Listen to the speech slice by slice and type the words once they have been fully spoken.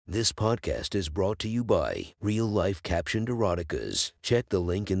This podcast is brought to you by Real Life Captioned Eroticas. Check the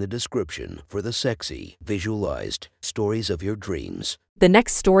link in the description for the sexy, visualized stories of your dreams. The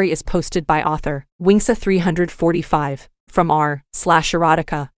next story is posted by author Wingsa345 from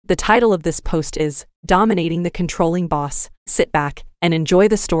r/erotica. The title of this post is Dominating the Controlling Boss. Sit back and enjoy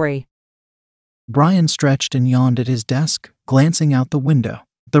the story. Brian stretched and yawned at his desk, glancing out the window.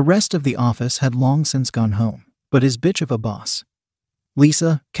 The rest of the office had long since gone home, but his bitch of a boss,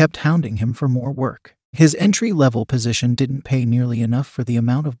 Lisa, kept hounding him for more work. His entry-level position didn't pay nearly enough for the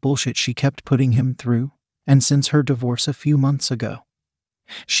amount of bullshit she kept putting him through, and since her divorce a few months ago,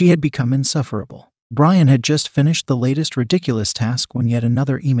 she had become insufferable. Brian had just finished the latest ridiculous task when yet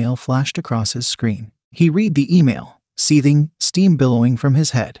another email flashed across his screen. He read the email, seething, steam billowing from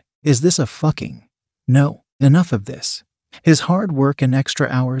his head. Is this a fucking... No, enough of this. His hard work and extra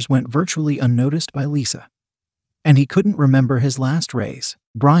hours went virtually unnoticed by Lisa, and he couldn't remember his last raise.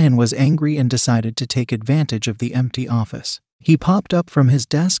 Brian was angry and decided to take advantage of the empty office. He popped up from his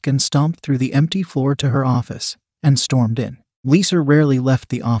desk and stomped through the empty floor to her office and stormed in. Lisa rarely left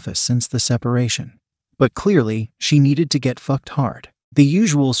the office since the separation, but clearly she needed to get fucked hard. The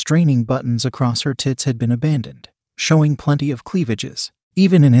usual straining buttons across her tits had been abandoned, showing plenty of cleavages.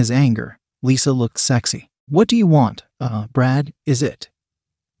 Even in his anger, Lisa looked sexy. What do you want, Brad, is it?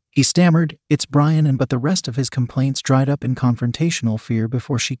 He stammered, it's Brian, but the rest of his complaints dried up in confrontational fear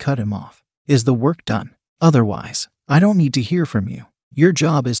before she cut him off. Is the work done? Otherwise, I don't need to hear from you. Your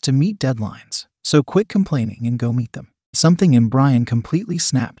job is to meet deadlines, so quit complaining and go meet them. Something in Brian completely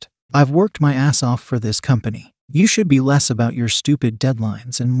snapped. I've worked my ass off for this company. You should be less about your stupid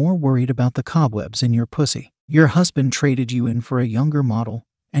deadlines and more worried about the cobwebs in your pussy. Your husband traded you in for a younger model,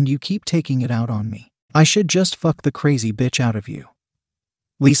 and you keep taking it out on me. I should just fuck the crazy bitch out of you.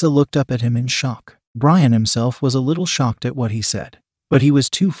 Lisa looked up at him in shock. Brian himself was a little shocked at what he said, but he was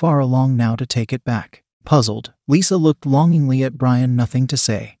too far along now to take it back. Puzzled, Lisa looked longingly at Brian. Nothing to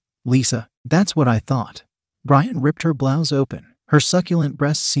say. Lisa, that's what I thought. Brian ripped her blouse open, her succulent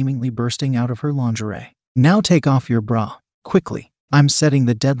breasts seemingly bursting out of her lingerie. Now take off your bra, quickly. I'm setting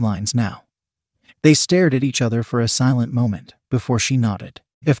the deadlines now. They stared at each other for a silent moment before she nodded.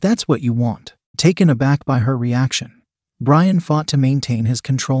 If that's what you want. Taken aback by her reaction, Brian fought to maintain his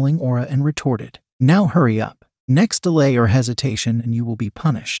controlling aura and retorted, now hurry up. Next delay or hesitation and you will be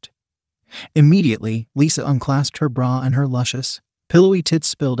punished. Immediately, Lisa unclasped her bra and her luscious, pillowy tits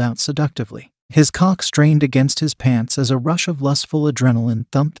spilled out seductively. His cock strained against his pants as a rush of lustful adrenaline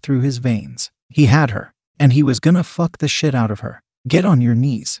thumped through his veins. He had her, and he was gonna fuck the shit out of her. Get on your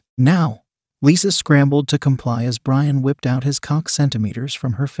knees, now. Lisa scrambled to comply as Brian whipped out his cock centimeters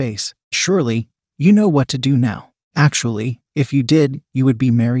from her face. Surely, you know what to do now. Actually, if you did, you would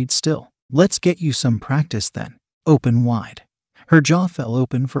be married still. Let's get you some practice then. Open wide. Her jaw fell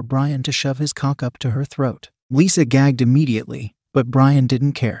open for Brian to shove his cock up to her throat. Lisa gagged immediately, but Brian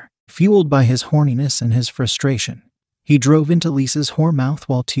didn't care. Fueled by his horniness and his frustration, he drove into Lisa's whore mouth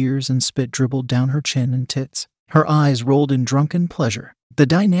while tears and spit dribbled down her chin and tits. Her eyes rolled in drunken pleasure. The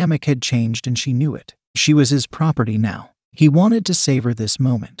dynamic had changed and she knew it. She was his property now. He wanted to savor this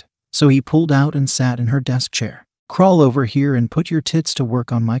moment, so he pulled out and sat in her desk chair. Crawl over here and put your tits to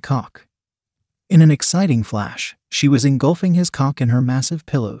work on my cock. In an exciting flash, she was engulfing his cock in her massive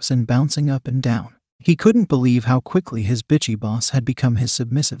pillows and bouncing up and down. He couldn't believe how quickly his bitchy boss had become his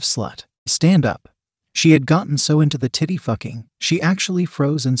submissive slut. Stand up. She had gotten so into the titty fucking, she actually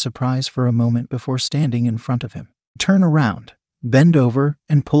froze in surprise for a moment before standing in front of him. Turn around, bend over,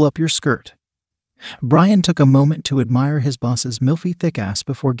 and pull up your skirt. Brian took a moment to admire his boss's milfy thick ass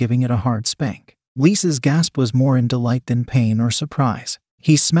before giving it a hard spank. Lisa's gasp was more in delight than pain or surprise.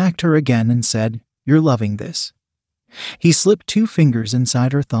 He smacked her again and said, You're loving this. He slipped 2 fingers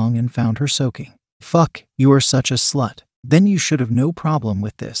inside her thong and found her soaking. Fuck, you are such a slut. Then you should have no problem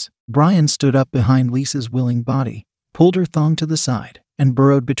with this. Brian stood up behind Lisa's willing body, pulled her thong to the side, and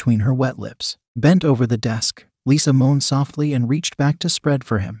burrowed between her wet lips. Bent over the desk, Lisa moaned softly and reached back to spread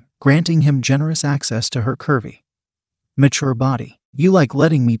for him, granting him generous access to her curvy, mature body. You like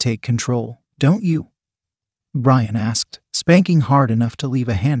letting me take control, don't you? Brian asked, spanking hard enough to leave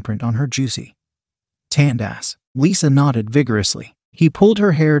a handprint on her juicy, tanned ass. Lisa nodded vigorously. He pulled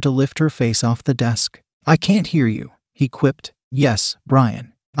her hair to lift her face off the desk. I can't hear you, he quipped. Yes,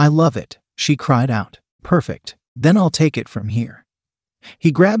 Brian. I love it, she cried out. Perfect. Then I'll take it from here.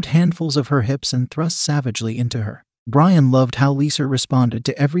 He grabbed handfuls of her hips and thrust savagely into her. Brian loved how Lisa responded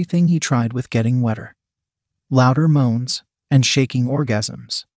to everything he tried with getting wetter. Louder moans and shaking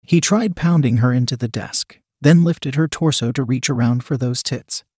orgasms. He tried pounding her into the desk, then lifted her torso to reach around for those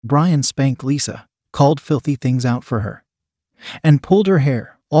tits. Brian spanked Lisa, called filthy things out for her, and pulled her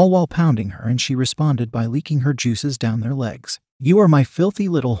hair, all while pounding her, and she responded by leaking her juices down their legs. "You are my filthy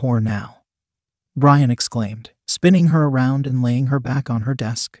little whore now," Brian exclaimed, spinning her around and laying her back on her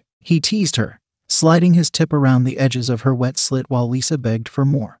desk. He teased her, sliding his tip around the edges of her wet slit while Lisa begged for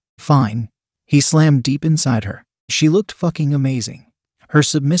more. "Fine." He slammed deep inside her. She looked fucking amazing, her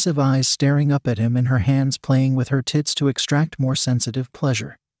submissive eyes staring up at him and her hands playing with her tits to extract more sensitive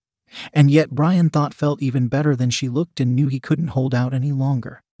pleasure. And yet Brian thought felt even better than she looked and knew he couldn't hold out any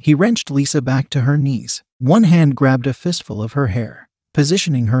longer. He wrenched Lisa back to her knees. One hand grabbed a fistful of her hair,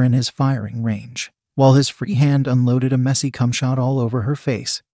 positioning her in his firing range, while his free hand unloaded a messy cum shot all over her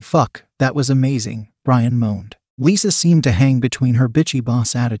face. "Fuck, that was amazing," Brian moaned. Lisa seemed to hang between her bitchy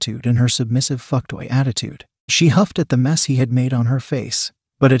boss attitude and her submissive fucktoy attitude. She huffed at the mess he had made on her face,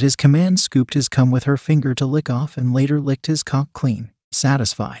 but at his command scooped his cum with her finger to lick off and later licked his cock clean.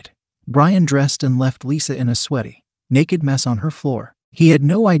 Satisfied, Brian dressed and left Lisa in a sweaty, naked mess on her floor. He had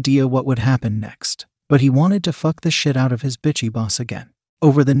no idea what would happen next, but he wanted to fuck the shit out of his bitchy boss again.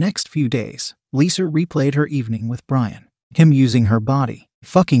 Over the next few days, Lisa replayed her evening with Brian, him using her body,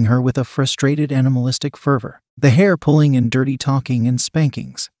 fucking her with a frustrated animalistic fervor, the hair pulling and dirty talking and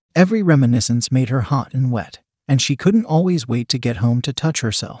spankings. Every reminiscence made her hot and wet, and she couldn't always wait to get home to touch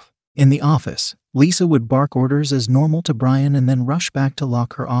herself. In the office, Lisa would bark orders as normal to Brian and then rush back to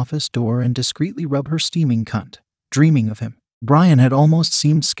lock her office door and discreetly rub her steaming cunt, dreaming of him. Brian had almost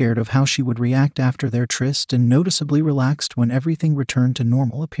seemed scared of how she would react after their tryst and noticeably relaxed when everything returned to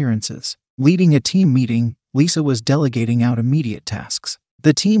normal appearances. Leading a team meeting, Lisa was delegating out immediate tasks.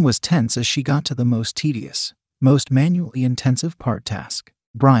 The team was tense as she got to the most tedious, most manually intensive part task.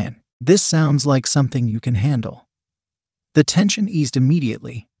 "Brian, this sounds like something you can handle." The tension eased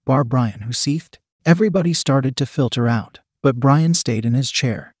immediately, bar Brian, who seethed. Everybody started to filter out, but Brian stayed in his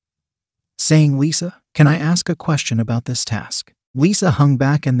chair, saying, "Lisa, can I ask a question about this task?" Lisa hung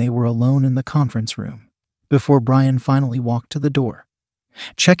back and they were alone in the conference room before Brian finally walked to the door,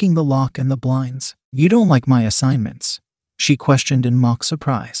 checking the lock and the blinds. "You don't like my assignments?" she questioned in mock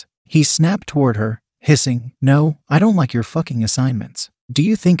surprise. He snapped toward her, hissing, "No, I don't like your fucking assignments. Do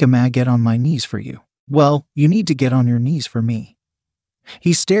you think I'ma get on my knees for you? Well, you need to get on your knees for me."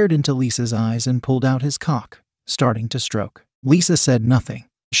 He stared into Lisa's eyes and pulled out his cock, starting to stroke. Lisa said nothing.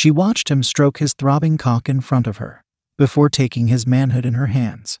 She watched him stroke his throbbing cock in front of her, before taking his manhood in her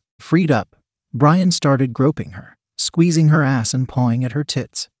hands. Freed up, Brian started groping her, squeezing her ass and pawing at her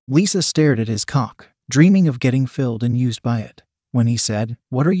tits. Lisa stared at his cock, dreaming of getting filled and used by it, when he said,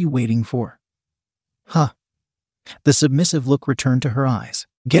 "What are you waiting for?" "Huh." The submissive look returned to her eyes.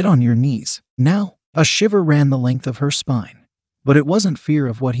 "Get on your knees, now." A shiver ran the length of her spine, but it wasn't fear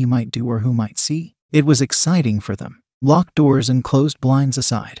of what he might do or who might see. It was exciting for them. Locked doors and closed blinds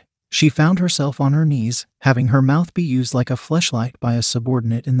aside, she found herself on her knees, having her mouth be used like a fleshlight by a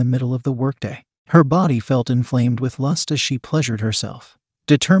subordinate in the middle of the workday. Her body felt inflamed with lust as she pleasured herself,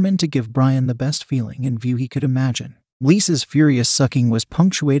 determined to give Brian the best feeling in view he could imagine. Lisa's furious sucking was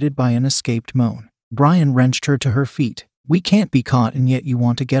punctuated by an escaped moan. Brian wrenched her to her feet. "We can't be caught and yet you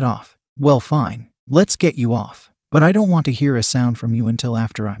want to get off. Well, fine, let's get you off, but I don't want to hear a sound from you until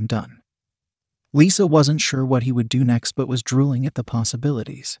after I'm done." Lisa wasn't sure what he would do next but was drooling at the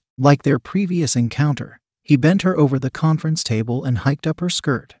possibilities. Like their previous encounter, he bent her over the conference table and hiked up her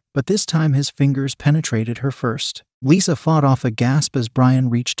skirt, but this time his fingers penetrated her first. Lisa fought off a gasp as Brian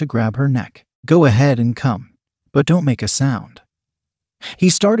reached to grab her neck. "Go ahead and come, but don't make a sound." He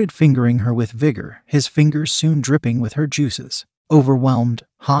started fingering her with vigor, his fingers soon dripping with her juices. Overwhelmed,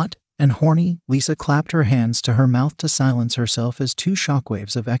 hot, and horny, Lisa clapped her hands to her mouth to silence herself as two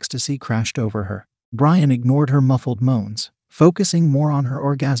shockwaves of ecstasy crashed over her. Brian ignored her muffled moans, focusing more on her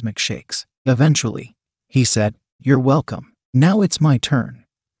orgasmic shakes. Eventually, he said, "You're welcome. Now it's my turn."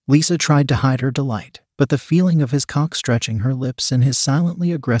 Lisa tried to hide her delight, but the feeling of his cock stretching her lips and his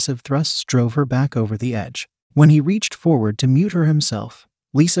silently aggressive thrusts drove her back over the edge. When he reached forward to mute her himself,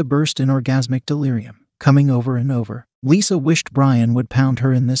 Lisa burst in orgasmic delirium, coming over and over. Lisa wished Brian would pound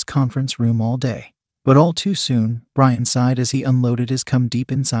her in this conference room all day. But all too soon, Brian sighed as he unloaded his cum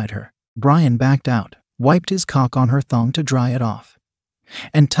deep inside her. Brian backed out, wiped his cock on her thong to dry it off,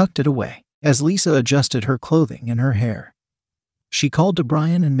 and tucked it away. As Lisa adjusted her clothing and her hair, she called to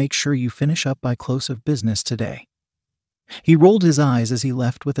Brian, "And make sure you finish up by close of business today." He rolled his eyes as he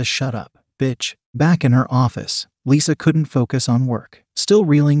left with a "Shut up, bitch." Back in her office, Lisa couldn't focus on work, still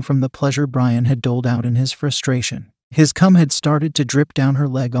reeling from the pleasure Brian had doled out in his frustration. His cum had started to drip down her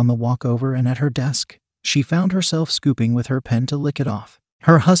leg on the walkover, and at her desk, she found herself scooping with her pen to lick it off.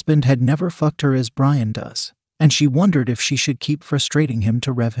 Her husband had never fucked her as Brian does, and she wondered if she should keep frustrating him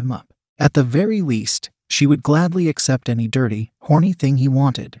to rev him up. At the very least, She would gladly accept any dirty, horny thing he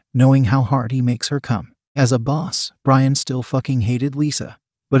wanted, knowing how hard he makes her come. As a boss, Brian still fucking hated Lisa,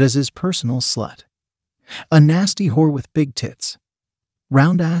 but as his personal slut. A nasty whore with big tits,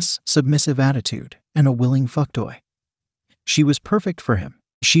 round ass, submissive attitude, and a willing fucktoy. She was perfect for him.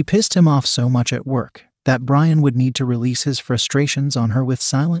 She pissed him off so much at work that Brian would need to release his frustrations on her with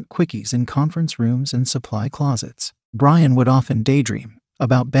silent quickies in conference rooms and supply closets. Brian would often daydream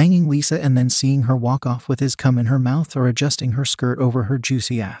about banging Lisa and then seeing her walk off with his cum in her mouth or adjusting her skirt over her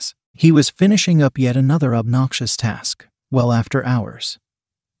juicy ass. He was finishing up yet another obnoxious task, well after hours.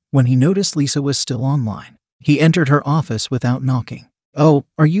 When he noticed Lisa was still online, he entered her office without knocking. "Oh,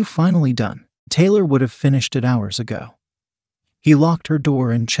 are you finally done?" Taylor would have finished it hours ago. He locked her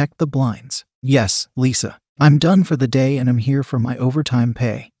door and checked the blinds. "Yes, Lisa. I'm done for the day and I'm here for my overtime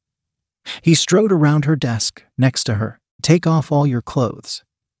pay." He strode around her desk, next to her. "Take off all your clothes."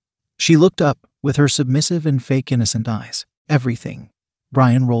 She looked up, with her submissive and fake innocent eyes. "Everything."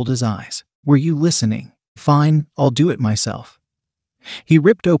 Brian rolled his eyes. "Were you listening?" "Fine, I'll do it myself." He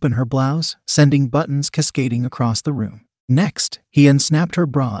ripped open her blouse, sending buttons cascading across the room. Next, he unsnapped her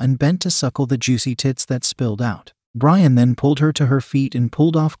bra and bent to suckle the juicy tits that spilled out. Brian then pulled her to her feet and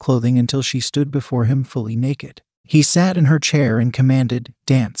pulled off clothing until she stood before him fully naked. He sat in her chair and commanded,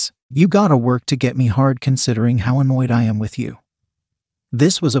 "Dance. You gotta work to get me hard considering how annoyed I am with you."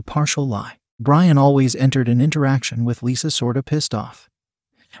 This was a partial lie. Brian always entered an interaction with Lisa sorta pissed off.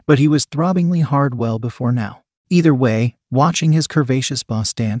 But he was throbbingly hard well before now. Either way, watching his curvaceous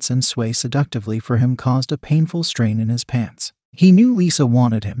boss dance and sway seductively for him caused a painful strain in his pants. He knew Lisa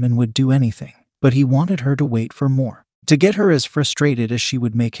wanted him and would do anything, but he wanted her to wait for more, to get her as frustrated as she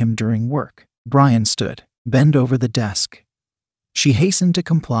would make him during work. Brian stood, bent over the desk. She hastened to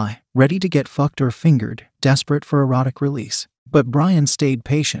comply, ready to get fucked or fingered, desperate for erotic release. But Brian stayed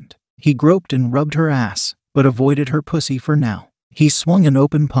patient. He groped and rubbed her ass, but avoided her pussy for now. He swung an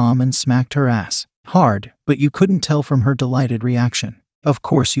open palm and smacked her ass. Hard, but you couldn't tell from her delighted reaction. "Of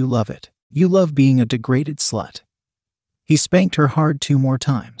course you love it. You love being a degraded slut." He spanked her hard 2 more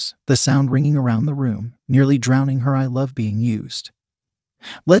times, the sound ringing around the room, nearly drowning her "I love being used."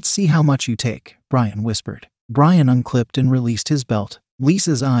 "Let's see how much you take," Brian whispered. Brian unclipped and released his belt.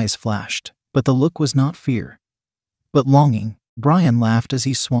 Lisa's eyes flashed, but the look was not fear, but longing. Brian laughed as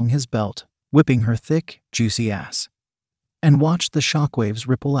he swung his belt, whipping her thick, juicy ass, and watched the shockwaves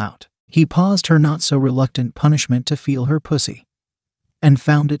ripple out. He paused her not-so-reluctant punishment to feel her pussy, and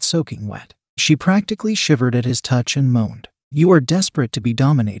found it soaking wet. She practically shivered at his touch and moaned. "You are desperate to be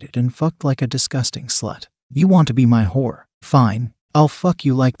dominated and fucked like a disgusting slut. You want to be my whore. Fine, I'll fuck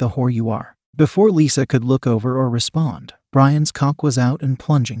you like the whore you are." Before Lisa could look over or respond, Brian's cock was out and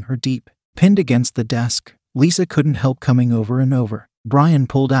plunging her deep. Pinned against the desk, Lisa couldn't help coming over and over. Brian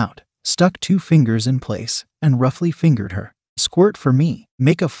pulled out, stuck 2 fingers in place, and roughly fingered her. "Squirt for me,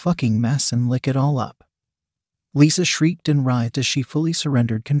 make a fucking mess and lick it all up." Lisa shrieked and writhed as she fully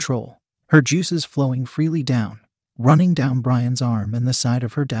surrendered control, her juices flowing freely down, running down Brian's arm and the side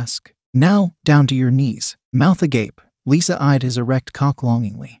of her desk. "Now, down to your knees." Mouth agape, Lisa eyed his erect cock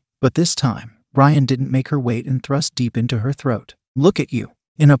longingly, but this time, Brian didn't make her wait and thrust deep into her throat. "Look at you,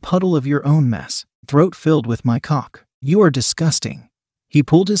 in a puddle of your own mess, throat filled with my cock. You are disgusting." He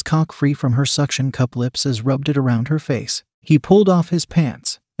pulled his cock free from her suction cup lips as rubbed it around her face. He pulled off his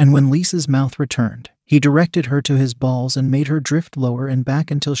pants, and when Lisa's mouth returned, he directed her to his balls and made her drift lower and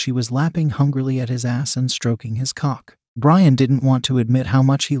back until she was lapping hungrily at his ass and stroking his cock. Brian didn't want to admit how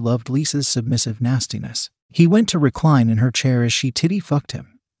much he loved Lisa's submissive nastiness. He went to recline in her chair as she titty fucked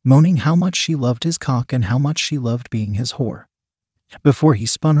him, moaning how much she loved his cock and how much she loved being his whore. Before he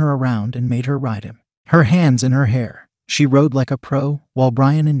spun her around and made her ride him, her hands in her hair, she rode like a pro while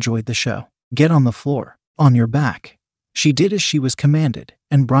Brian enjoyed the show. "Get on the floor, on your back." She did as she was commanded,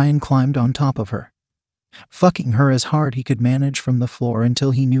 and Brian climbed on top of her, fucking her as hard he could manage from the floor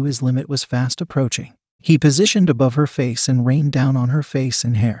until he knew his limit was fast approaching. He positioned above her face and rained down on her face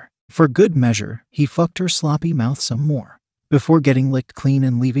and hair. For good measure, he fucked her sloppy mouth some more, before getting licked clean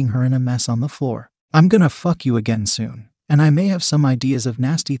and leaving her in a mess on the floor. "I'm gonna fuck you again soon, and I may have some ideas of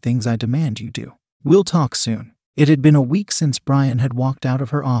nasty things I demand you do. We'll talk soon." It had been a week since Brian had walked out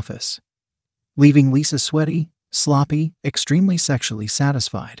of her office, leaving Lisa sweaty, sloppy, extremely sexually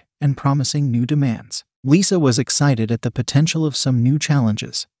satisfied, and promising new demands. Lisa was excited at the potential of some new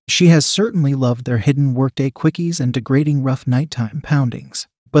challenges. She has certainly loved their hidden workday quickies and degrading rough nighttime poundings,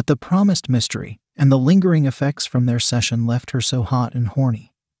 but the promised mystery and the lingering effects from their session left her so hot and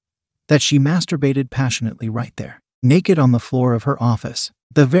horny that she masturbated passionately right there, naked on the floor of her office,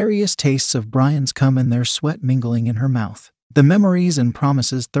 the various tastes of Brian's cum and their sweat mingling in her mouth. the memories and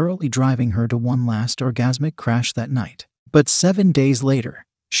promises thoroughly driving her to one last orgasmic crash that night. But 7 days later,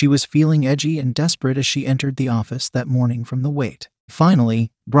 she was feeling edgy and desperate as she entered the office that morning from the wait.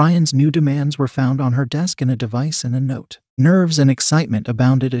 Finally, Brian's new demands were found on her desk in a device and a note. Nerves and excitement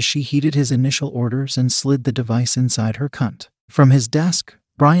abounded as she heeded his initial orders and slid the device inside her cunt. From his desk,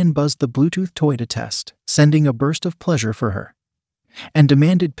 Brian buzzed the Bluetooth toy to test, sending a burst of pleasure for her, and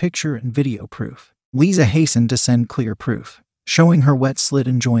demanded picture and video proof. Lisa hastened to send clear proof, showing her wet slit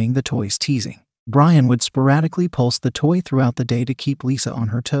enjoying the toy's teasing. Brian would sporadically pulse the toy throughout the day to keep Lisa on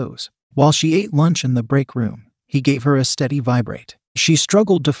her toes. While she ate lunch in the break room, he gave her a steady vibrate. She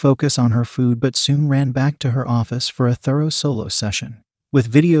struggled to focus on her food but soon ran back to her office for a thorough solo session,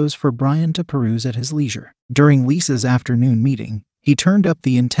 with videos for Brian to peruse at his leisure. During Lisa's afternoon meeting, he turned up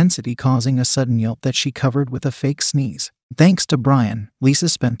the intensity, causing a sudden yelp that she covered with a fake sneeze. Thanks to Brian, Lisa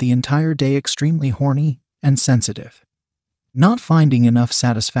spent the entire day extremely horny and sensitive, not finding enough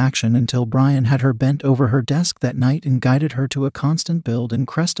satisfaction until Brian had her bent over her desk that night and guided her to a constant build and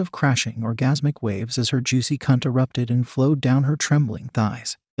crest of crashing orgasmic waves as her juicy cunt erupted and flowed down her trembling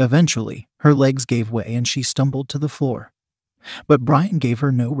thighs. Eventually, her legs gave way and she stumbled to the floor. But Brian gave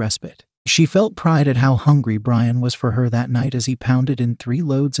her no respite. She felt pride at how hungry Brian was for her that night as he pounded in 3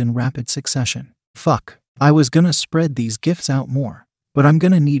 loads in rapid succession. Fuck, I was gonna spread these gifts out more, but I'm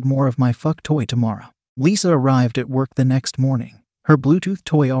gonna need more of my fuck toy tomorrow. Lisa arrived at work the next morning, her Bluetooth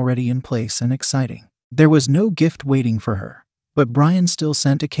toy already in place and exciting. There was no gift waiting for her, but Brian still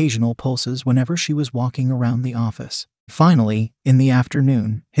sent occasional pulses whenever she was walking around the office. Finally, in the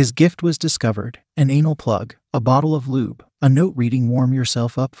afternoon, his gift was discovered: an anal plug, a bottle of lube, a note reading "Warm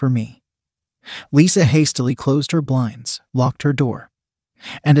yourself up for me." Lisa hastily closed her blinds, locked her door,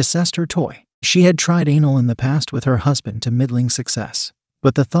 and assessed her toy. She had tried anal in the past with her husband to middling success,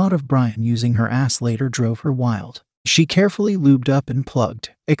 but the thought of Brian using her ass later drove her wild. She carefully lubed up and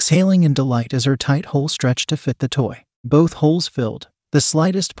plugged, exhaling in delight as her tight hole stretched to fit the toy. Both holes filled. The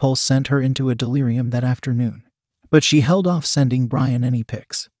slightest pulse sent her into a delirium that afternoon, but she held off sending Brian any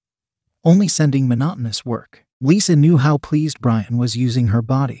pics, only sending monotonous work. Lisa knew how pleased Brian was using her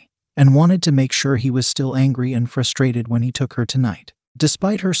body, and wanted to make sure he was still angry and frustrated when he took her tonight.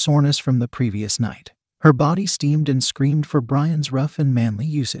 Despite her soreness from the previous night, her body steamed and screamed for Brian's rough and manly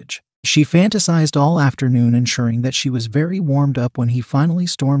usage. She fantasized all afternoon, ensuring that she was very warmed up when he finally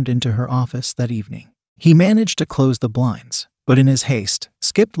stormed into her office that evening. He managed to close the blinds, but in his haste,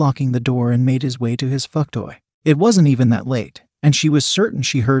 skipped locking the door and made his way to his fuck toy. It wasn't even that late, and she was certain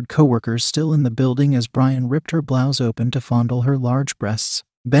she heard coworkers still in the building as Brian ripped her blouse open to fondle her large breasts.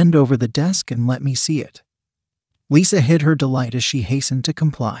 "Bend over the desk and let me see it." Lisa hid her delight as she hastened to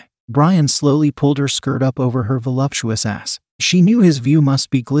comply. Brian slowly pulled her skirt up over her voluptuous ass. She knew his view must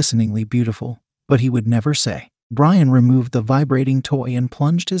be glisteningly beautiful, but he would never say. Brian removed the vibrating toy and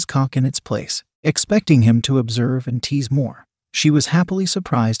plunged his cock in its place, expecting him to observe and tease more. She was happily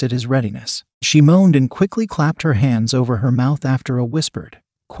surprised at his readiness. She moaned and quickly clapped her hands over her mouth after a whispered,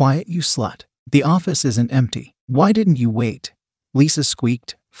 "Quiet, you slut. The office isn't empty. Why didn't you wait?" Lisa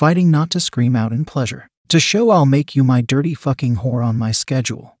squeaked, fighting not to scream out in pleasure. "To show I'll make you my dirty fucking whore on my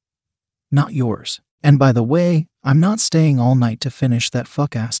schedule. Not yours. And by the way, I'm not staying all night to finish that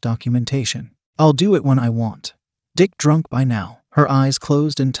fuck-ass documentation. I'll do it when I want." Dick drunk by now, her eyes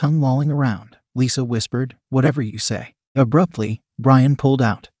closed and tongue lolling around, Lisa whispered, "Whatever you say." Abruptly, Brian pulled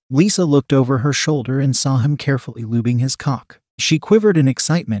out. Lisa looked over her shoulder and saw him carefully lubing his cock. She quivered in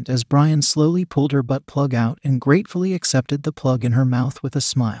excitement as Brian slowly pulled her butt plug out and gratefully accepted the plug in her mouth with a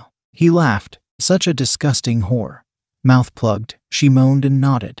smile. He laughed. "Such a disgusting whore. Mouth plugged," she moaned and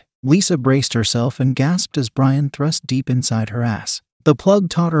nodded. Lisa braced herself and gasped as Brian thrust deep inside her ass. The plug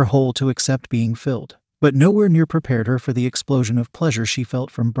taught her hole to accept being filled, but nowhere near prepared her for the explosion of pleasure she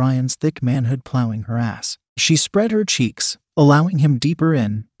felt from Brian's thick manhood plowing her ass. She spread her cheeks, allowing him deeper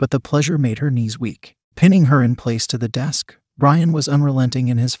in, but the pleasure made her knees weak. Pinning her in place to the desk, Brian was unrelenting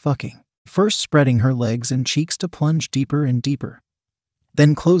in his fucking, first spreading her legs and cheeks to plunge deeper and deeper,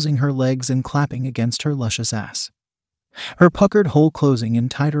 then closing her legs and clapping against her luscious ass, her puckered hole closing in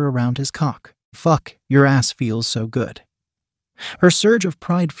tighter around his cock. "Fuck, your ass feels so good." Her surge of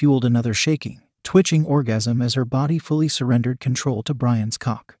pride fueled another shaking, twitching orgasm as her body fully surrendered control to Brian's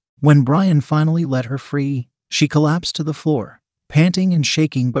cock. When Brian finally let her free, she collapsed to the floor, panting and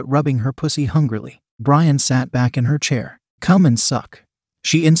shaking but rubbing her pussy hungrily. Brian sat back in her chair. "Come and suck."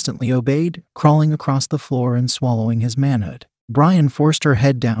 She instantly obeyed, crawling across the floor and swallowing his manhood. Brian forced her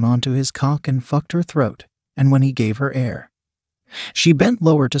head down onto his cock and fucked her throat, and when he gave her air, she bent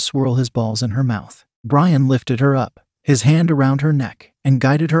lower to swirl his balls in her mouth. Brian lifted her up, his hand around her neck, and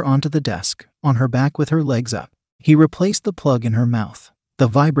guided her onto the desk, on her back with her legs up. He replaced the plug in her mouth, the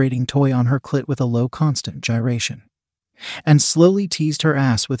vibrating toy on her clit with a low constant gyration, and slowly teased her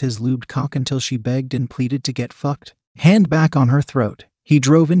ass with his lubed cock until she begged and pleaded to get fucked. Hand back on her throat, he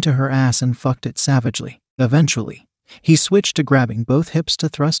drove into her ass and fucked it savagely. Eventually, he switched to grabbing both hips to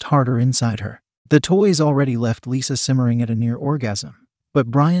thrust harder inside her. The toys already left Lisa simmering at a near orgasm, but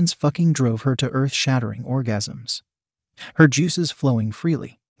Brian's fucking drove her to earth-shattering orgasms, her juices flowing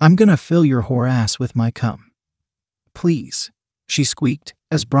freely. "I'm gonna fill your whore ass with my cum, please," she squeaked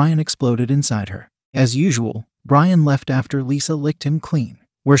as Brian exploded inside her. As usual, Brian left after Lisa licked him clean,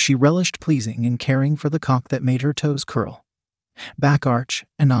 where she relished pleasing and caring for the cock that made her toes curl, back arch,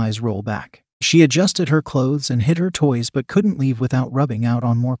 and eyes roll back. She adjusted her clothes and hid her toys but couldn't leave without rubbing out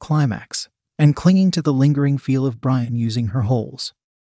on more climax and clinging to the lingering feel of Brian using her holes.